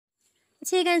အ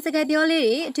ခြေခံစကားပြောလေး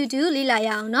တွေအတူတူလေ့လာရ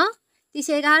အောင်နော်ဒီ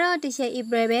ရှယ်ကတော့ဒီရှယ်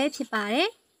April ပဲဖြစ်ပါတယ်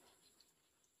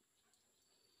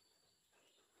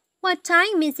What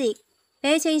time is it ဘ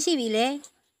ယ်ချိန်ရှိပြီလဲ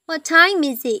What time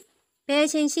is it ဘယ်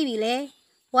ချိန်ရှိပြီလဲ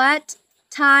What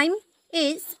time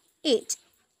is it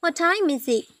What time is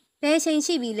it ဘယ်ချိန်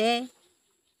ရှိပြီလဲ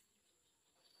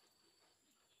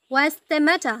What's the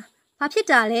matter ဘာဖြစ်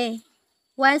တာလဲ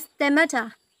What's the matter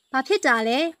ဘာဖြစ်တာ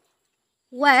လဲ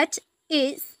What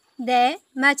is the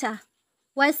matter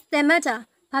What's the matter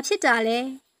ဘာဖြစ်တာလဲ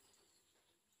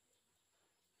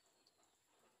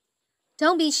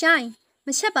Don't be shy မ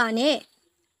ရှက်ပါနဲ့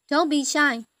Don't be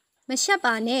shy မရှက်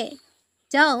ပါနဲ့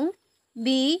Don't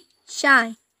be shy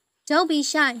Don't be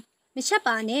shy မရှက်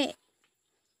ပါနဲ့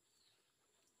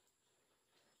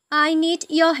I need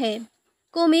your help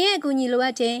ကိုမင်းရဲ့အကူအညီလိုအ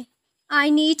ပ်တယ် I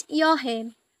need your help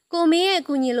ကိုမင်းရဲ့အ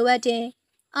ကူအညီလိုအပ်တယ်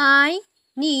I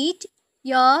need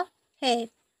your help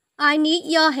I need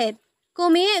your help ကို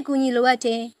မင်းရဲ့အကူအညီလိုအပ်တ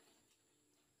ယ်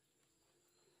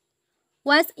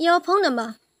What's your phone number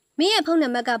မင်းရဲ့ဖုန်းနံ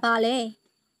ပါတ်ကဘာလဲ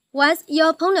What's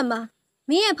your phone number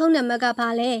မင်းရဲ့ဖုန်းနံပါတ်ကဘာ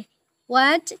လဲ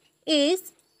What is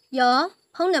your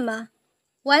phone number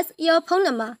What's your phone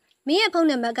number မင်းရဲ့ဖုန်း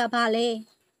နံပါတ်ကဘာလဲ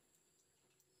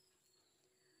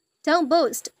Don't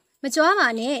boast မကြွားပါ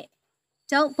နဲ့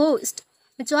Don't boast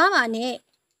မကြွားပါနဲ့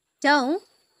Don't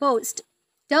boast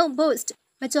Don't boast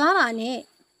မကြွားပါနဲ့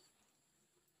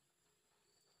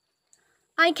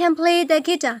I can play the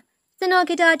guitar ကျွန်တော်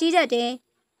ဂီတာတီးတတ်တယ်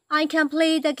I can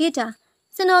play the guitar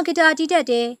ကျွန်တော်ဂီတာတီးတတ်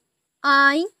တယ်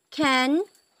I can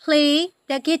play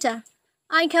the guitar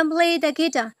I can play the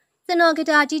guitar ကျွန်တော်ဂီ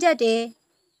တာတီးတတ်တယ်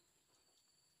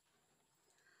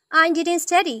I didn't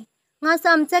study ငါ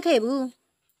စာမတက်ခဲ့ဘူး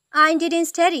I didn't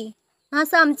study ငါ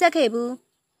စာမတက်ခဲ့ဘူး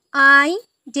I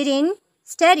didn't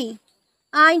study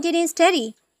I didn't study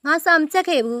ငါစာမတက်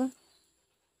ခဲ့ဘူး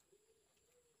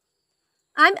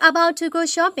I'm about to go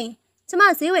shopping ကျမ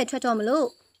ဈေးဝယ်ထွက်တော့မလို့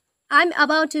I'm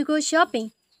about to go shopping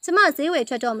ကျမဈေးဝယ်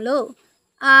ထွက်တော့မလို့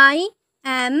I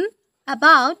am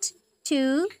about to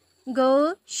go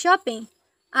shopping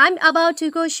I'm about to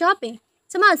go shopping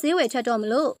ကျမဈေးဝယ်ထွက်တော့မ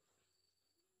လို့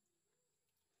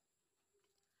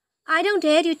I don't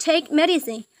dare to take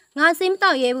medicine ငါဆေးမ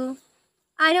တောက်ရဲဘူး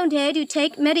I don't dare to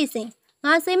take medicine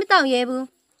ငါဆေးမတောက်ရဲဘူး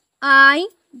I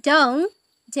don't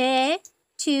dare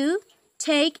to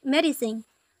take medicine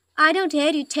I don't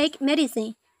dare to take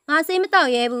medicine ငါဆေးမတော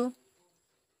က်ရဲဘူး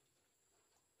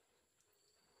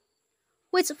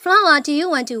Which flower do you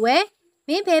want to wear မ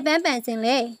င်းဖယ်ပန်းပန်စင်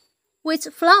လဲ Which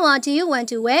flower do you want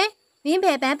to wear မင်းဖ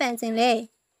ယ်ပန်းပန်စင်လဲ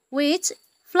Which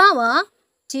flower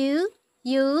do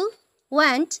you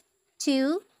want to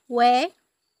wear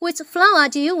Which flower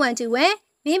do you want to wear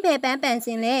မင်းဖယ်ပန်းပန်စ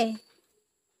င်လဲ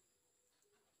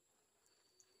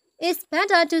It's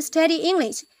better to study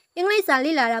English အင်္ဂလိပ်စာ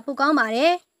လေ့လာတာပိုကောင်းပါတ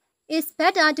ယ် It's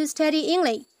better to study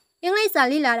English အင်္ဂလိပ်စာ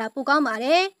လေ့လာတာပိုကောင်းပါတ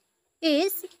ယ်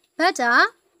It's better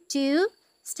to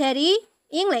study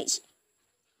English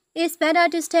It's better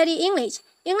to study English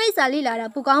အင်္ဂလိပ်စာလေ့လာတာ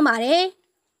ပိုကောင်းပါတယ်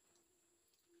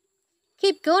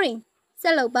Keep going ဆ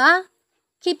က်လုပ်ပါ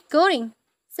Keep going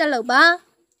ဆက်လုပ်ပါ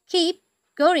Keep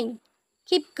going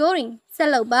Keep going ဆက်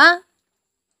လုပ်ပါ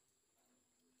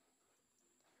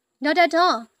Not at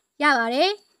all ရပါတ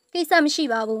ယ်ကိစ္စမရှိ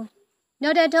ပါဘူး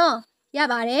Not at all ရ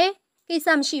ပါတယ်ကိစ္စ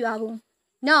မရှိပါဘူး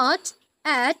Not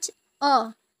at all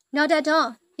Not at all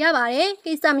ရပါတယ်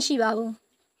ကိစ္စမရှိပါဘူး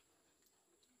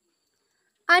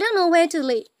I don't know where to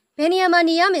live ဘယ်နေရာမှာ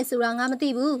နေရမယ်ဆိုတာငါမသိ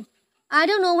ဘူး I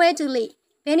don't know where to live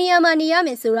ဘယ်နေရာမှာနေရမ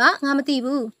ယ်ဆိုတာငါမသိ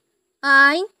ဘူး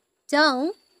I don't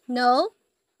know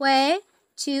where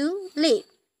to live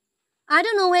I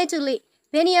don't know where to live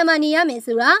ဘယ်နေရာမှာနေရမယ်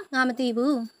ဆိုတာငါမသိ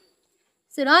ဘူး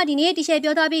ဆိုတော့ဒီနေ့တီရှယ်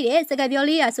ပြောထားပြီးတဲ့စကားပြော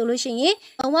လေးရာဆိုလို့ရှိရင်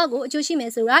ဘဝကိုအကျိုးရှိမ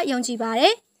ယ်ဆိုတာယုံကြည်ပါတ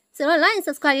ယ်ဆိုတော့ like and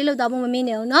subscribe လေးလုပ်တော့ဖို့မမေ့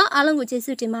နဲ့အောင်เนาะအားလုံးကိုကျေး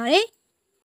ဇူးတင်ပါတယ်